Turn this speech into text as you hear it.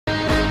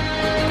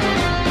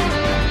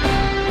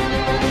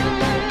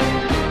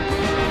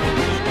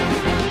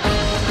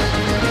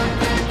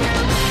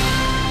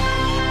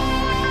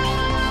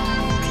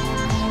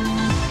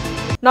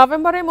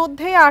নভেম্বরের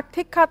মধ্যেই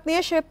আর্থিক খাত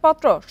নিয়ে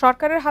শ্বেতপত্র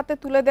সরকারের হাতে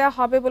তুলে দেওয়া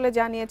হবে বলে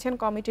জানিয়েছেন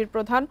কমিটির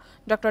প্রধান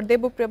ডক্টর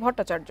দেবপ্রিয়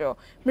ভট্টাচার্য।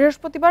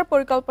 বৃহস্পতিবার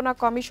পরিকল্পনা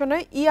কমিশনে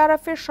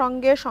ইআরএফ-এর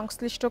সঙ্গে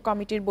সংশ্লিষ্ট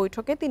কমিটির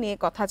বৈঠকে তিনি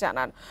কথা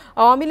জানান।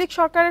 আওয়ামী লীগ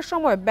সরকারের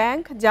সময়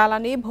ব্যাংক,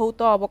 জ্বালানি, ভৌত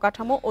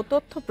অবকাঠামো ও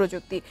তথ্য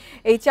প্রযুক্তি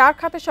এই 4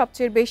 খাতে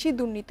সবচেয়ে বেশি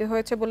দুর্নীতি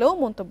হয়েছে বলেও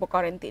মন্তব্য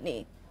করেন তিনি।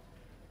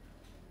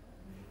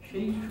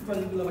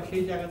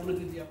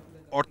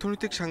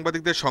 অর্থনৈতিক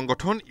সাংবাদিকদের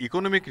সংগঠন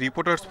ইকোনমিক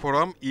রিপোর্টার্স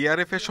ফোরাম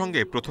ইআরএফ এর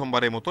সঙ্গে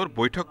প্রথমবারের মতো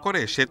বৈঠক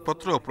করে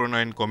শ্বেতপত্র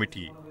প্রণয়ন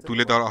কমিটি।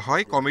 তুলে ধরা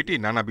হয় কমিটি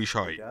নানা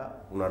বিষয়।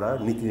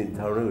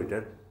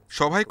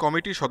 সভায়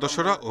কমিটির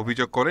সদস্যরা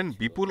অভিযোগ করেন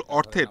বিপুল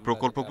অর্থের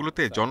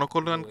প্রকল্পগুলোতে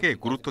জনকল্যাণকে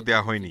গুরুত্ব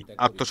দেওয়া হয়নি,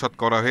 আত্মসাৎ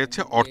করা হয়েছে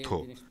অর্থ।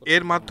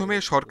 এর মাধ্যমে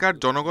সরকার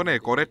জনগণের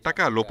করের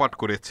টাকা লোপাট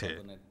করেছে।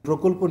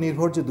 প্রকল্প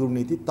নির্ভর যে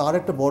দুর্নীতি তার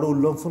একটা বড়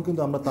উল্লঙ্ঘন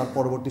কিন্তু আমরা তার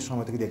পরবর্তী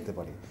সময় থেকে দেখতে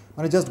পারি,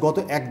 মানে জাস্ট গত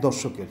 1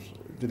 দশকের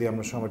যদি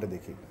আমরা সময়টা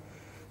দেখি,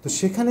 তো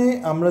সেখানে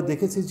আমরা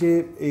দেখেছি যে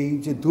এই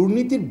যে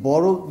দুর্নীতির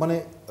বড় মানে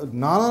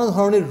নানা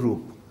ধরনের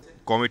রূপ।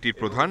 কমিটির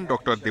প্রধান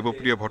ডক্টর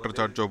দেবপ্রিয়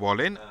ভট্টাচার্য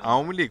বলেন,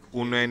 আওয়ামী লীগ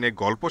উন্নয়নের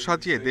গল্প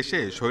সাজিয়ে দেশে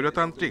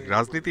স্বৈরতান্ত্রিক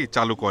রাজনীতি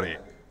চালু করে।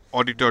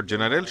 অডিটর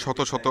জেনারেল শত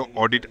শত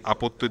অডিট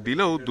আপত্তি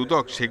দিলেও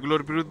দুদক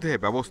সেগুলোর বিরুদ্ধে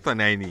ব্যবস্থা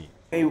নেয়নি।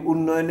 এই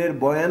উন্নয়নের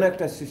বয়ান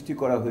একটা সৃষ্টি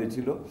করা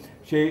হয়েছিল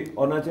সেই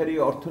অনাচারী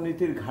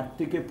অর্থনীতির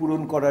ঘাটতিকে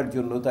পূরণ করার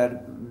জন্য তার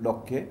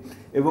লক্ষ্যে,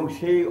 এবং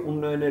সেই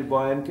উন্নয়নের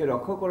বয়ানকে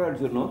রক্ষা করার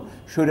জন্য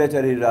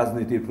স্বৈরাচারীর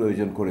রাজনীতির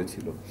প্রয়োজন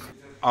করেছিল।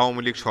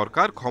 আওয়ামী লীগ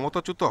সরকার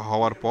ক্ষমতাচ্যুত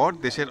হওয়ার পর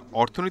দেশের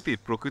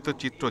অর্থনীতির প্রকৃত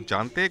চিত্র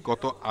জানতে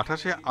গত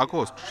 28শে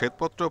আগস্ট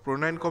শ্বেতপত্র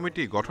প্রণয়ন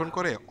কমিটি গঠন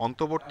করে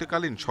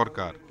অন্তর্বর্তীকালীন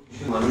সরকার।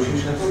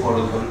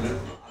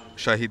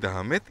 Shahid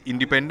Ahmed,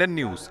 independent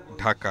news,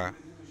 Dhaka.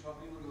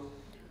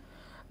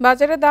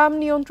 বাজারে দাম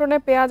নিয়ন্ত্রণে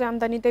পেঁয়াজ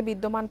আমদানিতে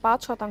বিদ্যমান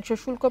 5%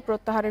 শুল্ক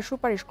প্রত্যাহারের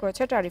সুপারিশ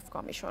করেছে ট্যারিফ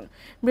কমিশন।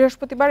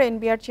 বৃহস্পতিবার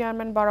এনবিআর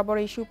চেয়ারম্যান বরাবর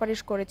এই সুপারিশ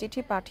করে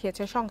চিঠি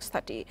পাঠিয়েছে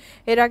সংস্থাটি।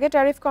 এর আগে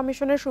ট্যারিফ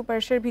কমিশনের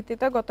সুপারিশের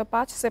ভিত্তিতে গত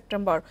 5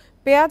 সেপ্টেম্বর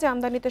পেঁয়াজ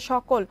আমদানিতে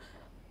সকল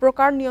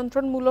প্রকার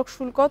নিয়ন্ত্রণমূলক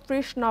শুল্ক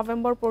 30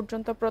 নভেম্বর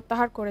পর্যন্ত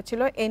প্রত্যাহার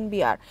করেছিল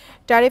এনবিআর।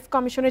 ট্যারিফ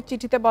কমিশনের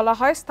চিঠিতে বলা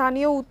হয়,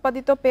 স্থানীয়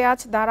উৎপাদিত পেঁয়াজ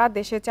দ্বারা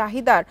দেশে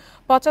চাহিদার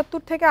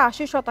 75 থেকে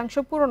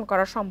 80% পূরণ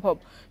করা সম্ভব।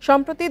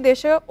 সম্প্রতি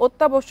দেশে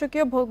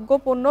অত্যাবশ্যকীয়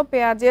ভোগ্যপণ্য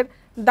পেঁয়াজের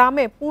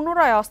দামে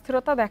পুনরায়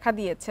অস্থিরতা দেখা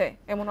দিয়েছে।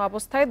 এমন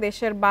অবস্থায়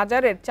দেশের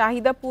বাজারের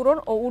চাহিদা পূরণ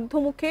ও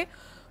ঊর্ধ্বমুখী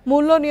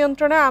মূল্য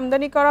নিয়ন্ত্রণে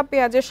আমদানি করা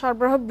পেঁয়াজের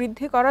সরবরাহ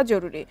বৃদ্ধি করা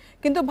জরুরি।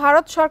 কিন্তু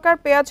ভারত সরকার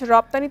পেঁয়াজ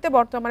রপ্তানিতে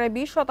বর্তমানে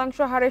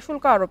 20% হারে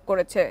শুল্ক আরোপ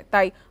করেছে।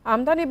 তাই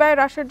আমদানি ব্যয়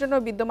হ্রাসের জন্য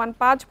বিদ্যমান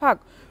 5%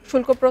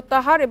 শুল্ক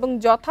প্রত্যাহার এবং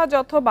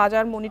যথাযথ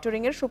বাজার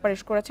মনিটরিংয়ের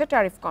সুপারিশ করেছে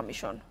ট্যারিফ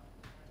কমিশন।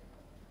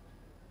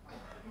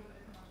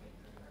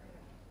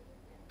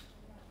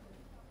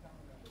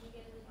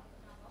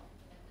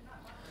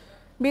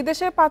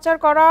 বিদেশে পাচার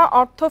করা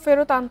অর্থ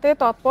ফেরত আনতে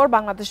তৎপর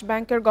বাংলাদেশ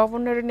ব্যাংকের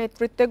গভর্নরের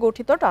নেতৃত্বে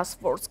গঠিত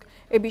টাস্কফোর্স।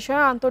 এ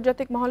বিষয়ে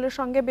আন্তর্জাতিক মহলের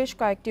সঙ্গে বেশ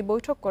কয়েকটি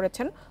বৈঠক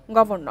করেছেন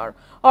গভর্নর।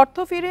 অর্থ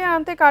ফিরিয়ে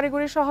আনতে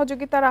কারিগরি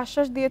সহযোগিতার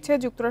আশ্বাস দিয়েছে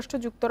যুক্তরাষ্ট্র,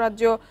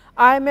 যুক্তরাজ্য,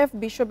 আইএমএফ,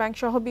 বিশ্বব্যাংক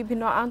সহ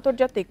বিভিন্ন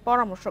আন্তর্জাতিক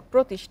পরামর্শক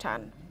প্রতিষ্ঠান।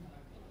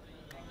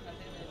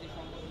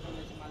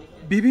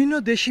 বিভিন্ন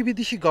দেশি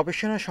বিদেশি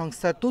গবেষণা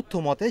সংস্থার তথ্য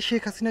মতে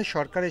শেখ হাসিনা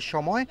সরকারের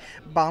সময়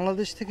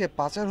বাংলাদেশ থেকে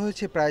পাচার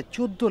হয়েছে প্রায়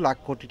 14 লাখ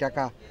কোটি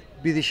টাকা।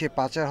 বিদেশে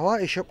পাচার হওয়া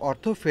এসব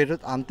অর্থ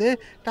ফেরত আনতে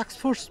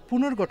টাস্কফোর্স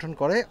পুনর্গঠন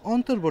করে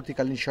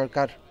অন্তর্বর্তীকালীন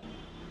সরকার।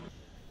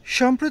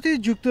 সম্প্রতি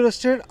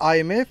যুক্তরাষ্ট্রের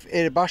আইএমএফ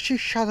এর বার্ষিক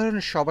সাধারণ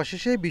সভা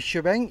শেষে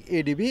বিশ্বব্যাংক,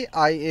 এডিবি,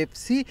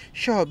 আইএফসি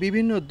সহ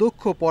বিভিন্ন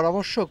দক্ষ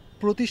পরামর্শক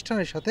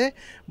প্রতিষ্ঠানের সাথে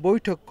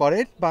বৈঠক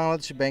করেন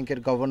বাংলাদেশ ব্যাংকের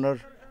গভর্নর।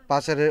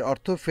 পাচারের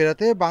অর্থ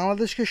ফেরাতে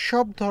বাংলাদেশকে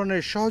সব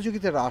ধরনের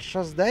সহযোগিতার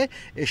আশ্বাস দেয়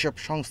এসব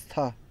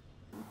সংস্থা।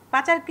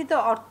 পাচারকৃত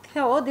অর্থ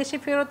দেশে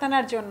ফেরত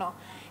আনার জন্য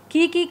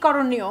কি কি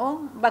করণীয়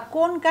বা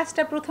কোন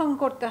কাজটা প্রথম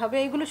করতে হবে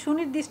এগুলো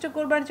সুনির্দিষ্ট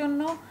করবার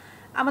জন্য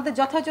আমাদের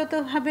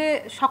যথাযথভাবে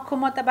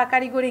সক্ষমতা বা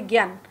কারিগরি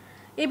জ্ঞান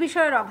এই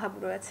বিষয়ের অভাব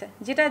রয়েছে,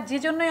 যে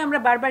জন্যই আমরা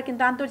বারবার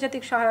কিন্তু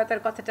আন্তর্জাতিক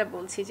সহায়তার কথাটা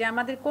বলছি যে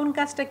আমাদের কোন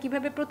কাজটা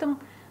কিভাবে প্রথম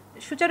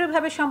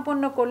সুচারুভাবে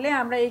সম্পন্ন করলে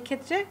আমরা এই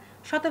ক্ষেত্রে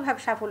শতভাগ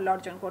সাফল্য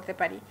অর্জন করতে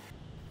পারি।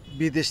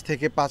 বিদেশ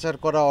থেকে পাচার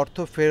করা অর্থ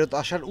ফেরত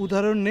আসার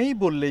উদাহরণ নেই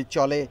বললেই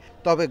চলে।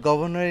 তবে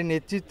গভর্নরের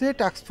নেতৃত্বে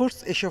টাস্কফোর্স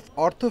এসব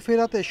অর্থ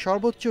ফেরাতে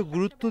সর্বোচ্চ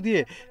গুরুত্ব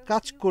দিয়ে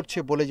কাজ করছে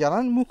বলে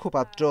জানান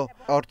মুখপাত্র।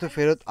 অর্থ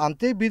ফেরত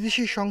আনতে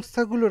বিদেশি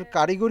সংস্থাগুলোর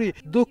কারিগরি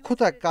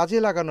দক্ষতা কাজে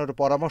লাগানোর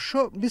পরামর্শ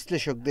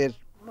বিশ্লেষকদের।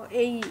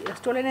 এই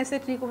স্টোলেন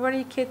অ্যাসেট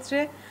রিকভারির ক্ষেত্রে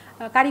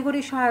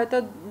কারিগরি সহায়তা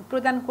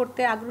প্রদান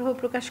করতে আগ্রহ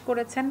প্রকাশ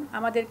করেছেন।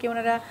 আমাদেরকে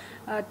ওনারা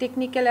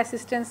টেকনিক্যাল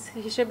অ্যাসিস্ট্যান্স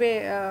হিসেবে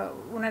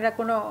ওনারা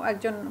কোনো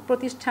একজন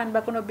প্রতিষ্ঠান বা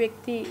কোনো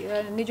ব্যক্তি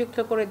নিযুক্ত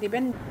করে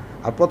দিবেন।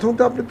 আর প্রথমত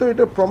আপনি তো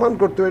এটা প্রমাণ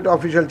করতে হবে, এটা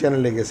অফিসিয়াল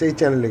চ্যানেলে গেছে, এই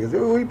চ্যানেলে গেছে,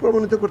 ওই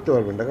প্রমাণিত করতে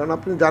পারবেন না। কারণ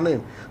আপনি জানেন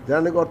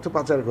যারা নাকি অর্থ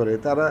পাচার করে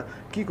তারা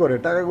কি করে,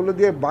 টাকাগুলো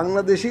দিয়ে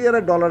বাংলাদেশেই এরা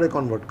ডলারে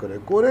কনভার্ট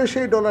করে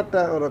সেই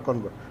ডলারটা ওরা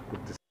কনভার্ট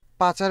করতেছে।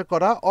 পাচার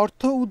করা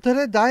অর্থ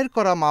উদ্ধারে দায়ের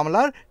করা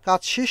মামলার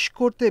কাজ শেষ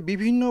করতে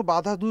বিভিন্ন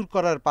বাধা দূর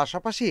করার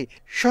পাশাপাশি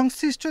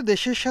সংশ্লিষ্ট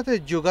দেশের সাথে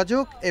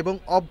যোগাযোগ এবং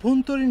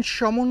অভ্যন্তরীণ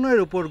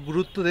সমন্বয়ের উপর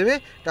গুরুত্ব দেবে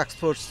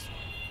task force.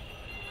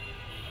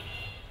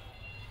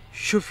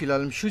 Shafil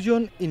Alam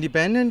Sujan,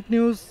 independent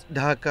news,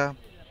 Dhaka.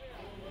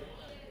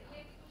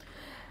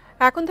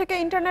 এখন থেকে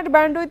ইন্টারনেট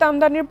ব্যান্ডউইথ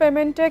আমদানির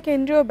পেমেন্টে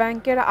কেন্দ্রীয়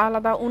ব্যাংকের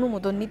আলাদা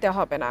অনুমোদন নিতে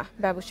হবে না।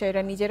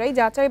 ব্যবসায়ীরা নিজেরাই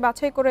যাচাই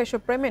বাছাই করে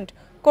এসব পেমেন্ট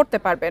করতে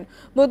পারবেন।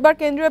 বুধবার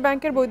কেন্দ্রীয়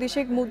ব্যাংকের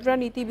বৈদেশিক মুদ্রা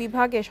নীতি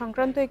বিভাগ এ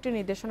সংক্রান্ত একটি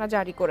নির্দেশনা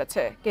জারি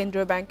করেছে।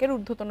 কেন্দ্রীয় ব্যাংকের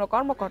ঊর্ধ্বতন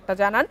কর্মকর্তা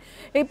জানান,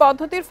 এই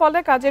পদ্ধতির ফলে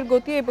কাজের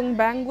গতি এবং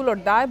ব্যাংকগুলোর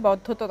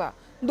দায়বদ্ধতা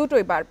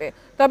দুটোই বাড়বে।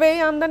 তবে এই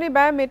আমদানি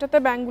ব্যয় মেটাতে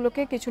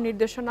ব্যাংকগুলোকে কিছু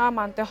নির্দেশনা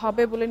মানতে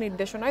হবে বলে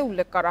নির্দেশনায়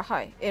উল্লেখ করা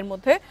হয়। এর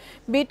মধ্যে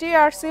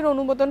বিটিআরসির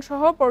অনুমোদন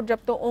সহ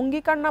পর্যাপ্ত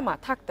অঙ্গীকারনামা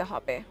থাকতে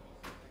হবে।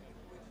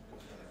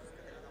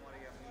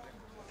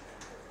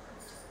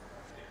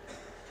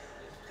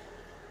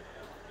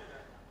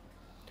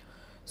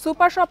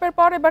 সুপার শপের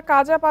পর এবার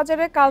কাঁচা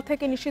বাজারে কাল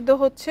থেকে নিষিদ্ধ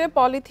হচ্ছে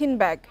পলিথিন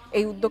ব্যাগ।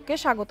 এই উদ্যোগকে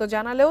স্বাগত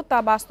জানালেও তা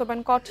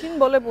বাস্তবায়ন কঠিন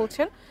বলে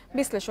বলছেন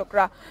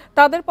বিশ্লেষকরা।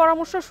 তাদের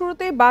পরামর্শ,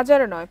 শুরুতেই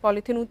বাজারে নয়,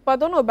 পলিথিন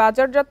উৎপাদন ও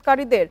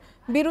বাজারজাতকারীদের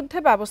বিরুদ্ধে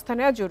ব্যবস্থা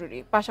নেওয়া জরুরি।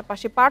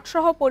 পাশাপাশি পাট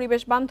সহ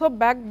পরিবেশ বান্ধব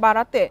ব্যাগ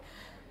বাড়াতে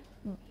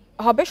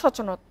হবে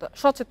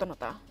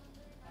সচেতনতা।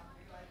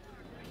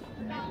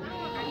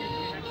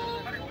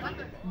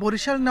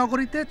 বরিশাল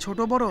নগরীতে ছোট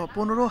বড়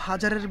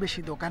 15,000-এর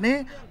বেশি দোকানে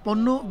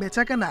পণ্য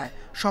বেচাকেনায়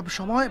সব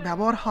সময়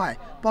ব্যবহার হয়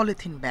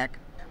পলিথিন ব্যাগ।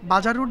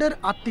 বাজার রোডের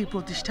 8টি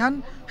প্রতিষ্ঠান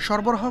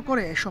সরবরাহ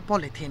করে এসব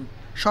পলিথিন।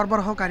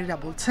 সরবরাহকারীরা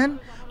বলছেন,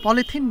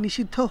 পলিথিন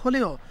নিষিদ্ধ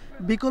হলেও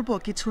বিকল্প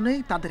কিছু নেই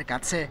তাদের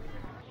কাছে।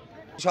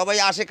 সবাই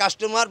আসে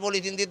কাস্টমার,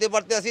 পলিথিন দিতে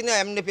পারতে আসি না,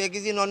 এমনি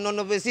প্যাকেজিং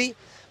অন্যান্য বেশি,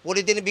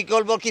 পলিথিন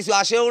বিকল্প কিছু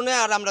আসেও না,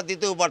 আর আমরা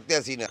দিতেও পারতে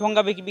আসি না।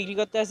 ঠোঙ্গা বিক্রি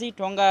করতে আসি,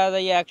 ঠোঙ্গা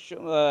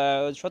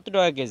 170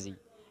 টাকা কেজি,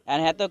 আর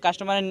হ্যাঁ তো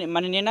কাস্টমার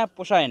মানে নিয়ে না,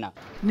 পোষায় না।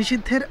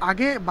 নিষিদ্ধের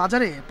আগে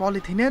বাজারে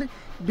পলিথিনের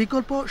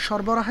বিকল্প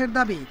সরবরাহের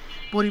দাবি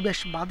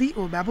পরিবেশবাদী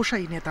ও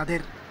ব্যবসায়ী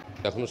নেতাদের।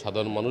 এখনো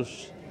সাধারণ মানুষ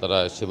তারা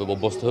সেভাবে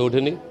অভ্যস্ত হয়ে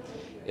ওঠেনি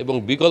এবং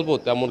বিকল্প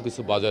তেমন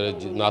কিছু বাজারে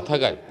না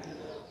থাকায়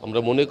আমরা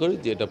মনে করি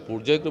যে এটা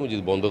পর্যায়ক্রমে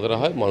যদি বন্ধ করা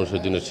হয়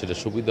মানুষের জন্য সেটা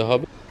সুবিধা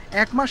হবে।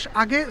 1 মাস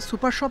আগে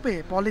সুপার শপে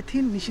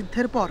পলিথিন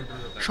নিষিদ্ধের পর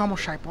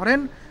সমস্যায় পড়েন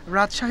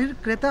রাজশাহীর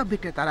ক্রেতা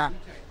বিক্রেতারা।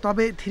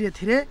 তবে ধীরে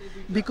ধীরে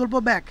বিকল্প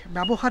ব্যাগ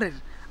ব্যবহারের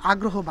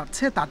আগ্রহ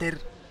বাড়ছে তাদের।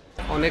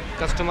 অনেক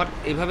কাস্টমার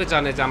এইভাবে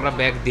জানে যে আমরা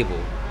ব্যাগ দেব,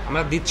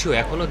 আমরা দিচ্ছিও,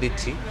 এখনও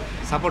দিচ্ছি,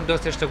 সাপোর্ট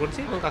দেওয়ার চেষ্টা করছি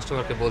এবং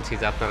কাস্টমারকে বলছি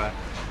যে আপনারা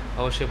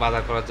অবশ্যই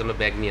বাজার করার জন্য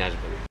ব্যাগ নিয়ে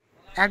আসবেন।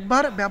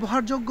 একবার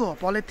ব্যবহারযোগ্য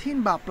পলিথিন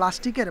বা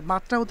প্লাস্টিকের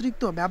মাত্রা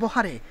অতিরিক্ত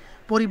ব্যবহারে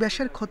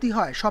পরিবেশের ক্ষতি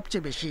হয়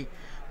সবচেয়ে বেশি।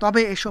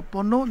 তবে এসব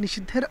পণ্য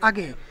নিষিদ্ধের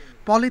আগে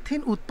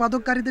পলিথিন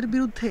উৎপাদককারীদের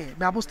বিরুদ্ধে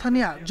ব্যবস্থা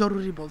নেওয়া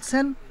জরুরি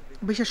বলছেন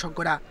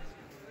বিশেষজ্ঞরা।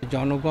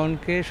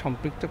 জনগণকে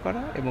সম্পৃক্ত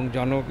করা এবং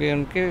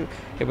জনগণকে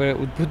এবারে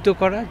উদ্বুদ্ধ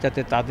করা,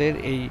 যাতে তাদের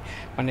এই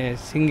মানে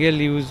সিঙ্গেল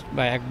ইউজ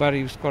বা একবার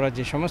ইউজ করা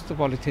যে সমস্ত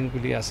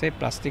পলিথিনগুলি আছে,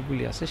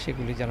 প্লাস্টিকগুলি আছে,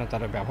 সেগুলি যেন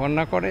তারা ব্যবহার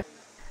না করে।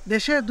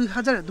 দেশে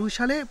 2002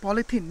 সালে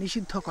পলিথিন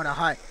নিষিদ্ধ করা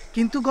হয়,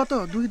 কিন্তু গত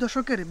 2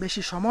 দশকের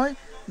বেশি সময়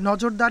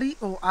নজরদারি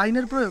ও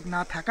আইনের প্রয়োগ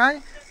না থাকায়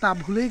তা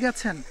ভুলেই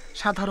গেছেন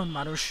সাধারণ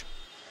মানুষ।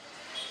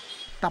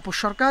 তাপস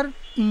সরকার,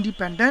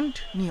 ইন্ডিপেন্ডেন্ট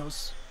নিউজ।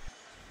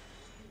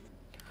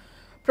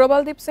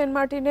 প্রবালদ্বীপ সেন্ট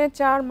মার্টিনে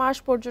 4 মাস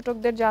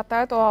পর্যটকদের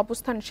যাতায়াত ও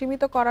অবস্থান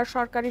সীমিত করার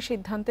সরকারি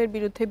সিদ্ধান্তের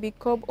বিরুদ্ধে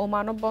বিক্ষোভ ও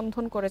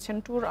মানববন্ধন করেছেন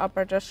ট্যুর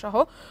অপারেটর সহ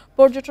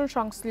পর্যটন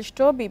সংশ্লিষ্ট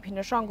বিভিন্ন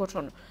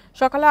সংগঠন।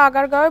 সকালে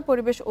আগারগাঁওয়ে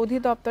পরিবেশ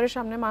অধিদপ্তরের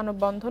সামনে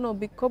মানববন্ধন ও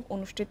বিক্ষোভ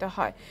অনুষ্ঠিত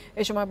হয়।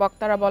 এ সময়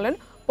বক্তারা বলেন,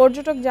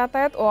 পর্যটক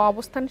যাতায়াত ও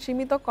অবস্থান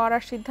সীমিত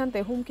করার সিদ্ধান্তে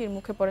হুমকির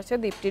মুখে পড়েছে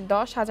দ্বীপটির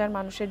 10,000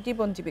 মানুষের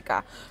জীবন জীবিকা।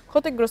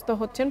 ক্ষতিগ্রস্ত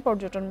হচ্ছেন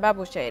পর্যটন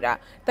ব্যবসায়ীরা।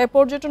 তাই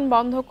পর্যটন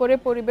বন্ধ করে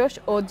পরিবেশ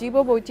ও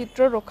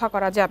জীববৈচিত্র্য রক্ষা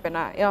করা যাবে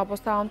না। এ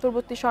অবস্থা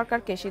অন্তর্বর্তী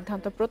সরকারকে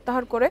সিদ্ধান্ত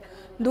প্রত্যাহার করে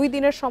 2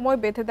 দিনের সময়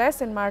বেঁধে দেয়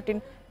সেন্ট মার্টিন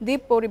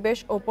দ্বীপ পরিবেশ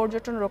ও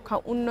পর্যটন রক্ষা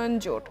উন্নয়ন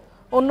জোট।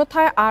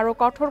 অন্যথায় আরও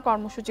কঠোর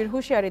কর্মসূচির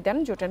হুঁশিয়ারি দেন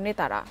জোটের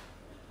নেতারা।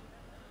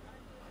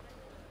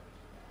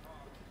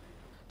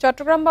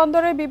 চট্টগ্রাম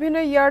বন্দরের বিভিন্ন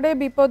ইয়ার্ডে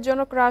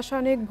বিপজ্জনক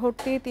রাসায়নিক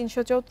ভর্তি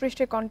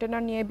 334টি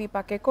কন্টেনার নিয়ে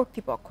বিপাকে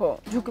কর্তৃপক্ষ।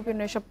 ঝুঁকিপূর্ণ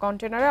এসব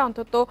কন্টেনারে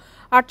অন্তত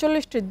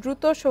 48টি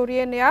দ্রুত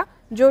সরিয়ে নেওয়া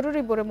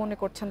জরুরি বলে মনে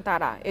করছেন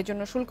তারা।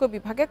 এজন্য শুল্ক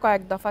বিভাগে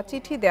কয়েক দফা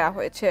চিঠি দেওয়া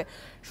হয়েছে।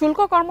 শুল্ক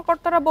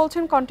কর্মকর্তারা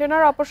বলছেন,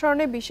 কন্টেনার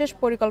অপসারণে বিশেষ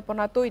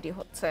পরিকল্পনা তৈরি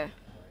হচ্ছে।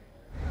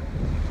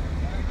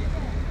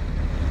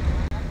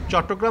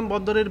 চট্টগ্রাম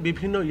বন্দরের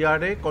বিভিন্ন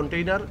ইয়ার্ডে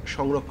কন্টেইনার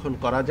সংরক্ষণ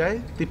করা যায়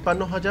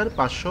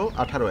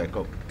 53,518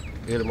 একক।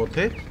 এর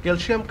মধ্যে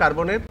calcium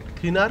carbonate,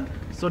 thinner,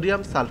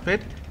 sodium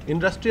sulphate,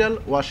 industrial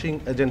washing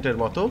এজেন্টের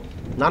মতো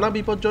নানা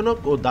বিপজ্জনক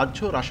ও দাহ্য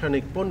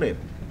রাসায়নিক পণ্যের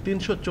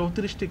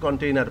 334টি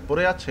কন্টেইনার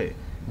পড়ে আছে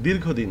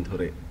দীর্ঘদিন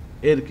ধরে।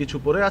 এর কিছু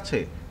পড়ে আছে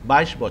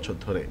 22 বছর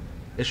ধরে।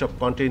 এসব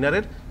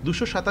কন্টেইনারের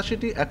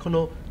 287টি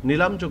এখনও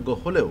নিলামযোগ্য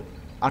হলেও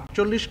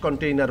 48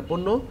 কন্টেইনার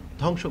পণ্য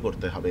ধ্বংস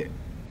করতে হবে।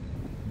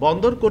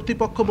 বন্দর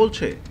কর্তৃপক্ষ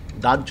বলছে,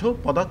 দাহ্য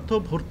পদার্থ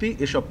ভর্তি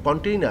এসব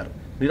কন্টেইনার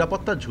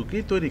নিরাপত্তা ঝুঁকি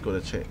তৈরি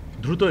করেছে।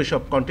 দ্রুত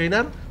এসব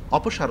কন্টেইনার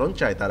অপসারণ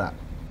চায় তারা।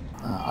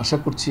 আশা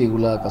করছি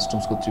এগুলা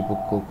কাস্টমস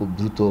কর্তৃপক্ষ খুব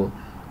দ্রুত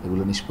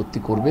এগুলো নিষ্পত্তি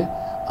করবে।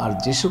 আর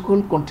যে সকল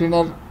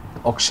কন্টেইনার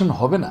অকশন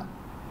হবে না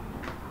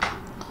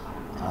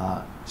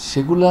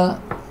সেগুলা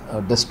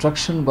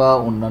ডিস্ট্রাকশন বা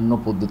অন্যান্য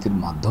পদ্ধতির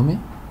মাধ্যমে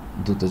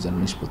দ্রুত যেন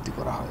নিষ্পত্তি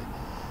করা হয়।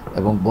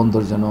 এবং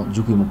বন্দর যেন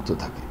ঝুঁকিমুক্ত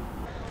থাকে।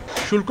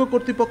 শুল্ক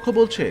কর্তৃপক্ষ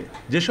বলছে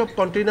যেসব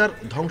কন্টেইনার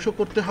ধ্বংস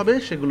করতে হবে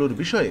সেগুলোর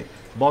বিষয়ে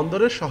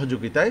বন্দরের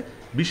সহযোগিতায়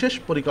বিশেষ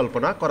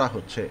পরিকল্পনা করা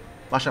হচ্ছে।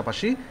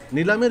 পাশাপাশি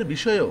নিলামের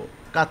বিষয়েও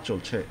কাজ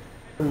চলছে।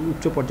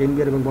 উচ্চ পর্যায়ে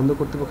এনবিআর এবং বন্দর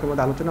কর্তৃপক্ষের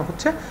মধ্যে আলোচনা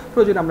হচ্ছে।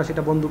 প্রয়োজনে আমরা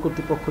সেটা বন্দর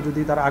কর্তৃপক্ষ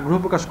যদি তারা আগ্রহ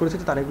প্রকাশ করেছে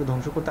যে তারা এগুলো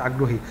ধ্বংস করতে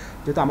আগ্রহী,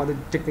 যেহেতু আমাদের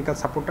টেকনিক্যাল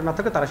সাপোর্টটা না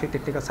থাকে তারা সেই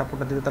টেকনিক্যাল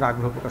সাপোর্টটা দিতে তারা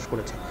আগ্রহ প্রকাশ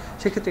করেছে।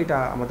 সেক্ষেত্রে এটা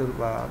আমাদের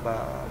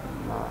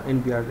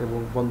এনবিআর এবং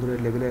বন্দরের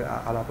লেভেলে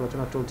আলাপ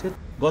আলোচনা চলছে।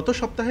 গত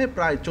সপ্তাহে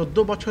প্রায়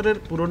 14 বছরের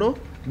পুরনো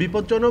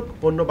বিপজ্জনক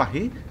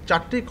পণ্যবাহী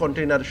 4টি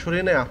কন্টেইনার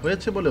সরিয়ে নেওয়া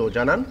হয়েছে বলেও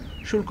জানান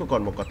শুল্ক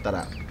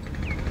কর্মকর্তারা।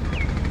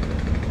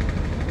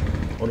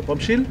 অনুপম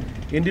শীল,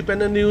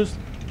 ইন্ডিপেন্ডেন্ট নিউজ,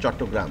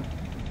 চট্টগ্রাম।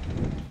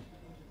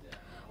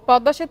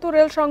 পদ্মা সেতু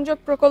রেল সংযোগ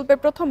প্রকল্পে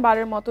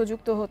প্রথমবারের মতো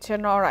যুক্ত হচ্ছে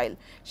নড়াইল।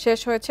 শেষ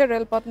হয়েছে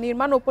রেলপথ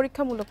নির্মাণ ও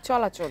পরীক্ষামূলক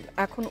চলাচল,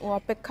 এখন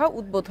অপেক্ষা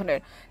উদ্বোধনের।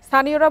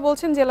 স্থানীয়রা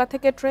বলছেন জেলা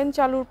থেকে ট্রেন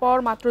চালুর পর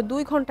মাত্র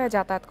 2 ঘন্টায়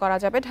যাতায়াত করা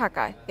যাবে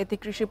ঢাকায়। এতে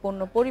কৃষি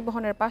পণ্য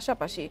পরিবহনের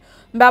পাশাপাশি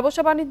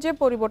ব্যবসা বাণিজ্যে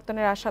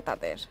পরিবর্তনের আশা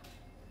তাদের।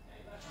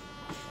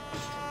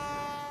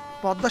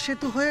 পদ্মা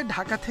সেতু হয়ে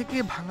ঢাকা থেকে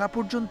ভাঙ্গা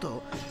পর্যন্ত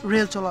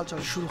রেল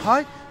চলাচল শুরু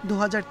হয়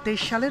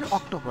 2023 সালের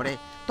অক্টোবরে।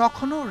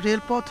 তখনও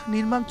রেলপথ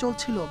নির্মাণ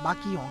চলছিল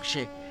বাকি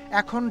অংশে।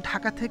 এখন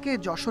ঢাকা থেকে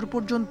যশোর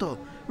পর্যন্ত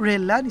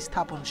রেল লাইন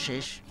স্থাপন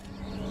শেষ।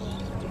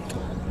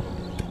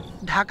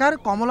 ঢাকার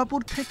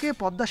কমলাপুর থেকে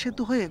পদ্মা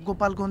সেতু হয়ে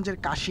গোপালগঞ্জের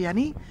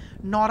কাশিয়ানী,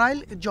 নড়াইল,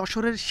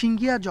 যশোরের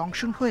সিঙ্গিয়া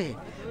জংশন হয়ে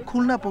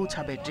খুলনা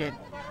পৌঁছাবে ট্রেন।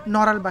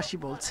 নড়াইলবাসী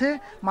বলছে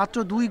মাত্র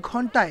 2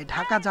 ঘন্টায়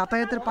ঢাকা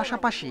যাতায়াতের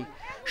পাশাপাশি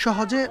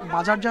সহজে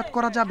বাজারজাত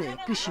করা যাবে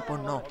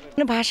কৃষিপণ্য।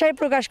 ভাষায়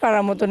প্রকাশ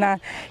করার মতো না,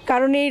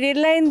 কারণ এই রেল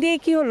লাইন দিয়ে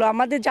কি হলো,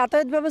 আমাদের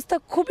যাতায়াত ব্যবস্থা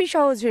খুবই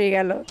সহজ হয়ে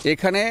গেল।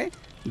 এখানে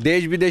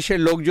দেশ বিদেশের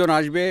লোকজন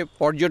আসবে,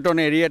 পর্যটন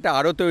এরিয়াটা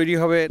আরও তৈরি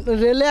হবে।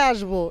 রেলে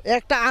আসবো,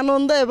 একটা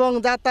আনন্দ এবং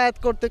যাতায়াত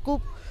করতে খুব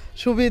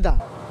সুবিধা।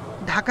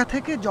 ঢাকা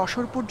থেকে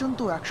যশোর পর্যন্ত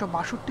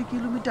 162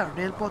 কিলোমিটার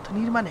রেলপথ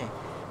নির্মাণে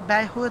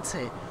ব্যয়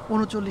হয়েছে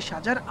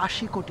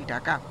 39,080 কোটি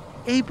টাকা।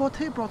 এই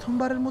পথে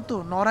প্রথমবারের মতো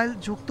নড়াইল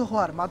যুক্ত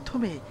হওয়ার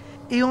মাধ্যমে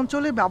এই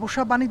অঞ্চলে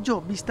ব্যবসা বাণিজ্য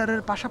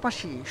বিস্তারের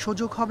পাশাপাশি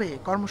সুযোগ হবে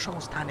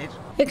কর্মসংস্থানের।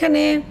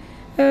 এখানে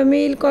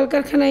মিল,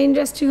 কলকারখানা,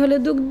 ইন্ডাস্ট্রি হলে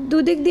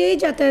দুদিক দিয়েই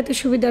যাতায়াতের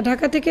সুবিধা,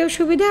 ঢাকা থেকেও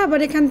সুবিধা, আবার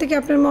এখান থেকে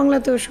আপনার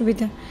মংলাতেও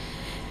সুবিধা।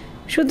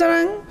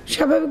 সুতরাং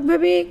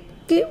স্বাভাবিকভাবেই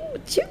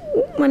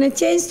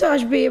চেঞ্জ তো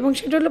আসবে, এবং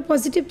সেটা হলো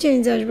পজিটিভ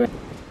চেঞ্জ আসবে।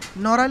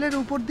 নড়াইলের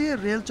উপর দিয়ে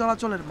রেল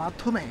চলাচলের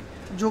মাধ্যমে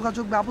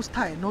যোগাযোগ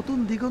ব্যবস্থায় নতুন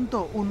দিগন্ত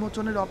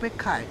উন্মোচনের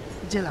অপেক্ষায়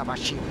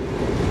জেলাবাসী।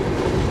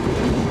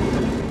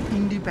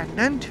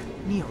 Independent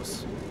news.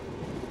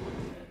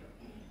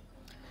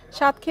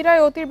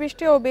 সাতক্ষীরায়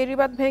অতিবৃষ্টি ও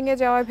বেড়িবাঁধ ভেঙে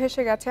যাওয়ায়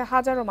ভেসে গেছে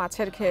হাজারো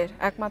মাছের ঘের।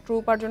 একমাত্র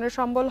উপার্জনের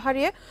সম্বল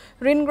হারিয়ে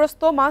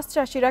ঋণগ্রস্ত মাছ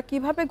চাষিরা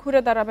কিভাবে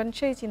ঘুরে দাঁড়াবেন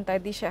সেই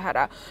চিন্তায়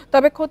দিশেহারা।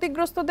 তবে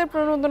ক্ষতিগ্রস্তদের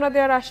প্রণোদনা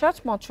দেওয়ার আশ্বাস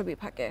মৎস্য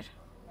বিভাগের।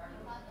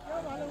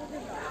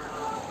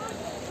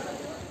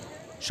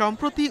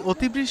 সম্প্রতি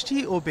অতিবৃষ্টি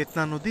ও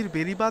বেতনা নদীর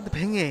বেড়িবাঁধ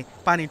ভেঙে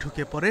পানি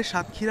ঢুকে পড়ে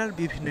সাতক্ষীরার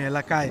বিভিন্ন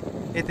এলাকায়।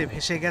 এতে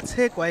ভেসে গেছে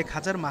কয়েক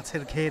হাজার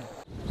মাছের ঘের।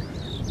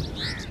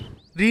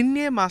 ঋণ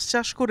নিয়ে মাছ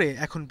চাষ করে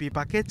এখন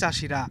বিপাকে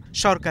চাষিরা।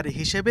 সরকারি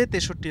হিসেবে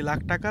 63 লাখ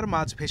টাকার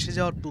মাছ ভেসে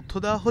যাওয়ার তথ্য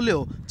দেওয়া হলেও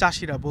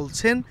চাষিরা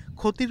বলছেন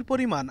ক্ষতির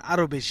পরিমাণ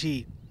আরও বেশি।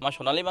 আমার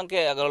সোনালী ব্যাংকে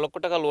 11 লক্ষ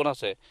টাকা লোন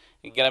আছে,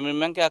 গ্রামীণ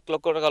ব্যাংকে 1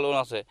 লক্ষ টাকা লোন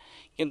আছে,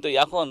 কিন্তু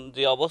এখন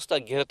যে অবস্থা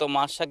ঘেরে তো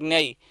মাছ শাক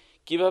নেই,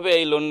 কিভাবে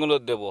এই লোনগুলো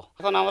দেব?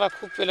 এখন আমরা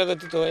খুব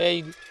পেলেগতিত, এই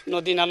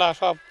নদী নালা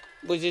সব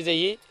বুঝে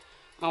যাই,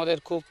 আমাদের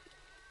খুব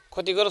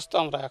ক্ষতিগ্রস্ত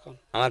আমরা এখন।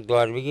 আমার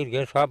 10 বিঘির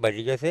ঘের সব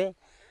ভেসে গেছে,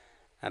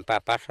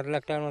 5-7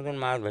 লাখ টাকার মতন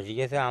মাছ ভেসে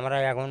গেছে। আমরা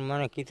এখন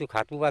কিছু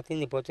খাতু পাচ্ছি,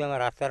 প্রথমে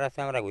আমার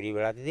রাস্তায় আমরা ঘুরে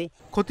বেড়াতেছি।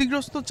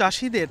 ক্ষতিগ্রস্ত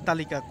চাষিদের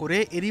তালিকা করে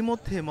এরই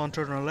মধ্যে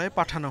মন্ত্রণালয়ে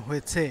পাঠানো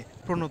হয়েছে।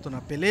 প্রণোদনা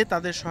পেলে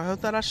তাদের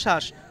সহায়তার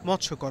আশ্বাস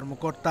মৎস্য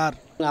কর্মকর্তার।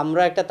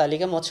 আমরা একটা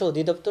তালিকা মৎস্য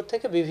অধিদপ্তর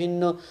থেকে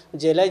বিভিন্ন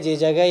জেলায় যে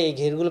জায়গায় এই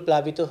ঘেরগুলো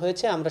প্লাবিত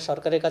হয়েছে আমরা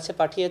সরকারের কাছে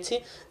পাঠিয়েছি।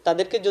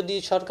 তাদেরকে যদি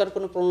সরকার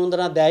কোনো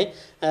প্রণোদনা দেয়,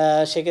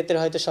 সেক্ষেত্রে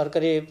হয়তো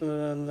সরকারি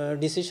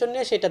ডিসিশন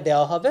নিয়ে সেটা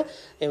দেওয়া হবে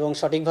এবং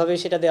সঠিকভাবে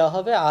সেটা দেওয়া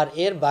হবে। আর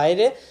এর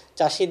বাইরে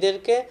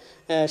চাষিদেরকে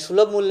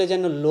সুলভ মূল্যে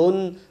যেন লোন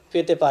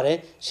পেতে পারে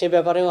সে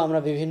ব্যাপারেও আমরা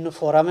বিভিন্ন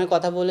ফোরামে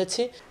কথা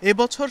বলেছি।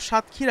 এবছর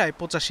সাতক্ষীরায়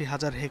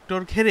 85,000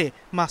 হেক্টর ঘেরে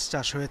মাছ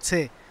চাষ হয়েছে,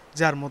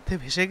 যার মধ্যে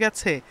ভেসে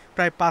গেছে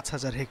প্রায়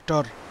 5,000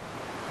 হেক্টর।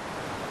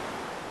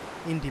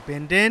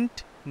 Independent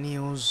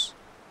news.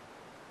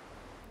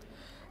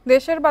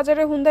 দেশের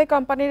বাজারে হুন্দাই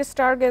কোম্পানির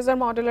স্টার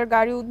গেজার মডেলের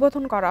গাড়ি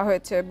উদ্বোধন করা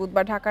হয়েছে।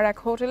 বুধবার ঢাকার এক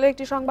হোটেলে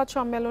একটি সংবাদ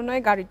সম্মেলনে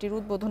গাড়িটির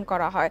উদ্বোধন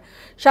করা হয়।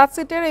 7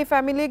 সিটের এই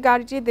ফ্যামিলি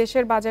গাড়িটি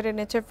দেশের বাজারে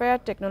এনেছে ফেয়ার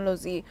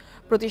টেকনোলজি।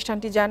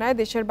 প্রতিষ্ঠানটি জানায়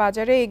দেশের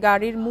বাজারে এই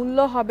গাড়ির মূল্য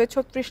হবে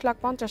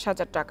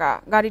 36,50,000 টাকা।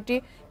 গাড়িটি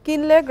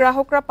কিনলে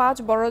গ্রাহকরা 5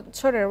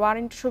 বছরের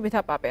ওয়ারেন্টি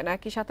সুবিধা পাবেন।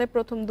 একই সাথে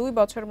প্রথম 2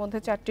 বছরের মধ্যে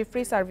 4টি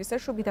ফ্রি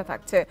সার্ভিসের সুবিধা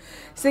থাকছে।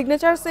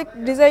 সিগনেচার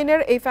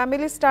ডিজাইনের এই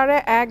ফ্যামিলি স্টারে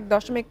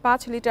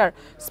 1.5 লিটার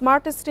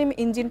স্মার্ট স্টিম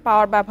ইঞ্জিন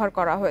পাওয়ার ব্যবহার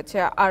করা হয়েছে।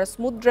 আর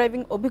স্মুথ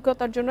ড্রাইভিং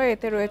অভিজ্ঞতার জন্য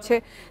এতে রয়েছে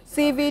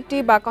সিভিটি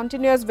বা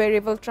continuous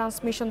variable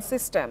transmission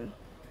system.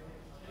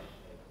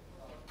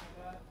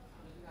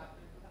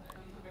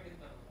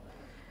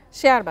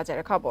 Share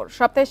বাজারের খবর।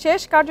 সপ্তাহের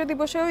শেষ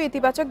কার্যদিবসেও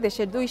ইতিবাচক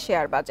দেশের 2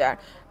 শেয়ার বাজার।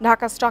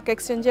 ঢাকা স্টক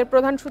এক্সচেঞ্জের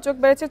প্রধান সূচক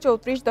বেড়েছে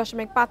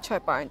 34.56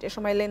 পয়েন্ট। এ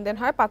সময় লেনদেন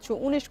হয়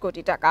 519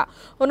 কোটি টাকা।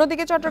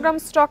 অন্যদিকে চট্টগ্রাম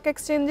স্টক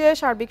এক্সচেঞ্জে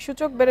সার্বিক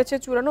সূচক বেড়েছে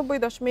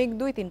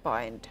 94.23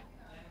 পয়েন্ট।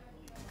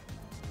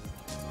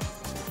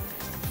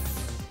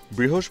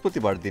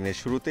 বৃহস্পতিবার দিনের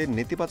শুরুতে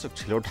নেতিবাচক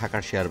ছিল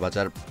ঢাকার শেয়ার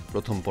বাজার।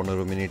 প্রথম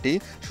 15 মিনিটেই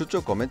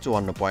সূচক কমে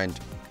 54 পয়েন্ট।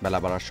 বেলা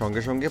বাড়ার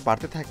সঙ্গে সঙ্গে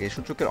বাড়তে থাকে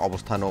সূচকের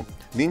অবস্থানও।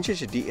 দিন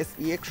শেষে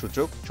ডিএসইএক্স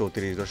সূচক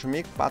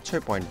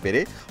 34.56 পয়েন্ট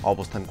বেড়ে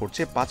অবস্থান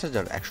করছে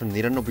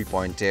 5199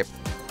 পয়েন্টে।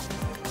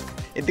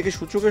 এদিকে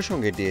সূচকের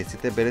সঙ্গে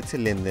ডিএসইতে বেড়েছে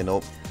লেনদেনও।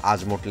 আজ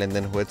মোট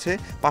লেনদেন হয়েছে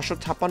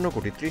 556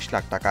 কোটি 30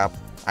 লাখ টাকা।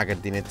 আগের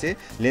দিনের চেয়ে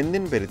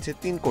লেনদেন বেড়েছে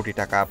 3 কোটি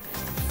টাকা।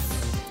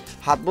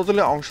 হাত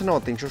বদলে অংশ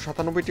নেওয়া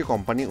 397টি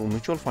কোম্পানি ও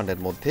মিউচুয়াল ফান্ডের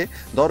মধ্যে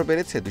দর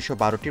বেড়েছে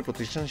 212টি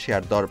প্রতিষ্ঠান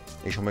শেয়ার দর।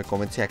 এই সময়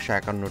কমেছে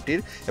 151টির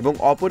এবং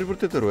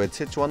অপরিবর্তিত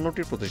রয়েছে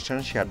 54টির প্রতিষ্ঠান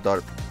শেয়ার দর।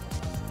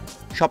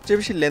 সবচেয়ে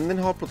বেশি লেনদেন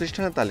হওয়া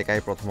প্রতিষ্ঠানের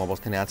তালিকায় প্রথম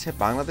অবস্থানে আছে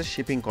বাংলাদেশ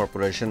শিপিং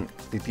কর্পোরেশন,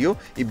 দ্বিতীয়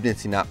ইবনে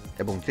সিনা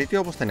এবং তৃতীয়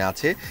অবস্থানে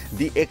আছে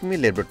দি একমি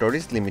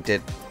ল্যাবরেটরিজ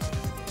লিমিটেড।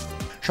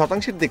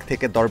 শতাংশের দিক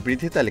থেকে দর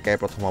বৃদ্ধি তালিকায়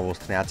প্রথম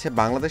অবস্থানে আছে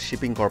বাংলাদেশ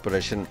শিপিং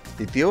কর্পোরেশন,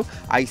 দ্বিতীয়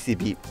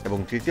আইসিবি এবং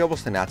তৃতীয়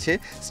অবস্থানে আছে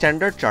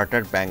স্ট্যান্ডার্ড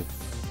চার্টার্ড ব্যাংক।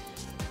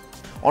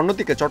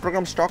 অন্যদিকে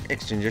চট্টগ্রাম স্টক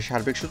এক্সচেঞ্জের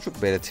সার্বিক সূচক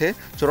বেড়েছে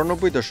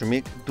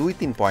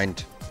 94.23 পয়েন্ট।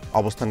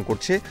 অবস্থান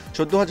করছে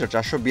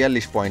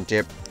 14,442 পয়েন্টে।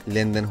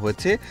 লেনদেন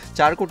হয়েছে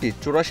 4 কোটি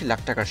 84 লাখ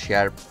টাকার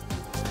share.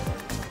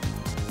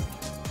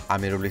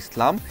 Amirul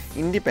Islam,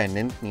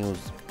 independent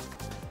news.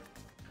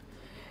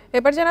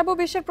 এবার জানাবো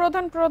বিশ্বের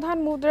প্রধান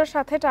মুদ্রার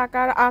সাথে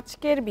টাকার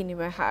আজকের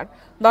বিনিময় হার।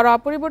 দর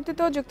অপরিবর্তিত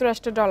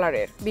যুক্তরাষ্ট্রের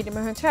ডলারের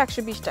বিনিময় হচ্ছে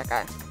 120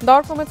 টাকায়।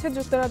 দর কমেছে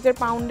যুক্তরাজ্যের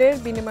পাউন্ডের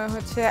বিনিময়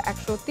হচ্ছে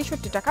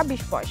 163 টাকা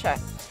 20 পয়সায়।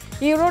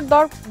 ইউরোর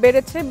দর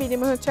বেড়েছে,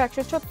 বিনিময় হচ্ছে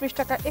 136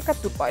 টাকা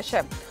 71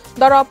 পয়সায়।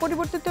 দর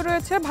অপরিবর্তিত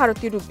রয়েছে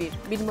ভারতীয় রুপির,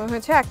 বিনিময়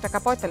হয়েছে 1 টাকা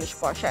 45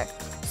 পয়সায়।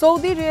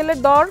 সৌদি রিয়েলের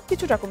দর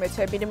কিছুটা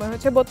কমেছে, বিনিময়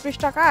হচ্ছে 32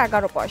 টাকা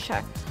 11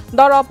 পয়সায়।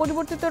 দর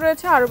অপরিবর্তিত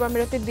রয়েছে আরব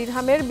আমিরাতের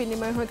দিরহামের,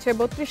 বিনিময় হচ্ছে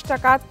 32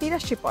 টাকা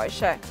 83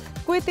 পয়সায়।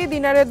 কুয়েতি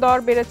দিনারের দর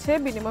বেড়েছে,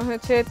 বিনিময়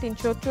হচ্ছে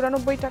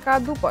 394 টাকা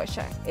 2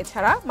 পয়সায়।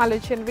 এছাড়া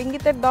মালয়েশিয়ান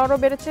রিঙ্গিতের দরও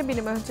বেড়েছে,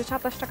 বিনিময় হচ্ছে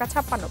 27 টাকা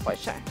 56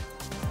 পয়সায়।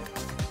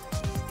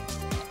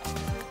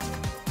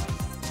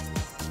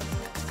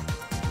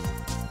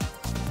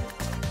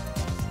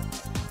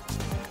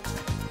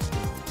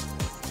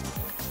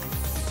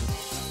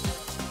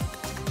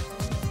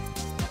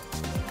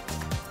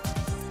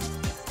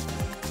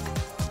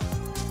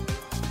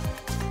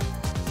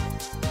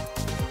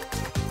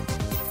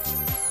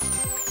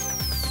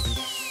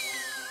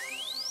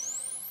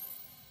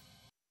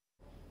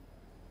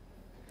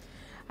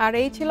 আর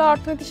এই ছিল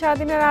অর্থনীতি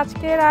সারাদিনের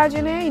আজকের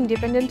আয়োজনে।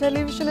 ইন্ডিপেন্ডেন্ট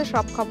টেলিভিশনের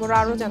সব খবর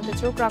আরও জানতে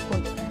চোখ রাখুন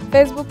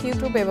ফেসবুক,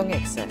 ইউটিউব এবং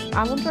এক্সে।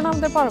 আমন্ত্রণ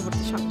আমাদের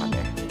পরবর্তী সংবাদে।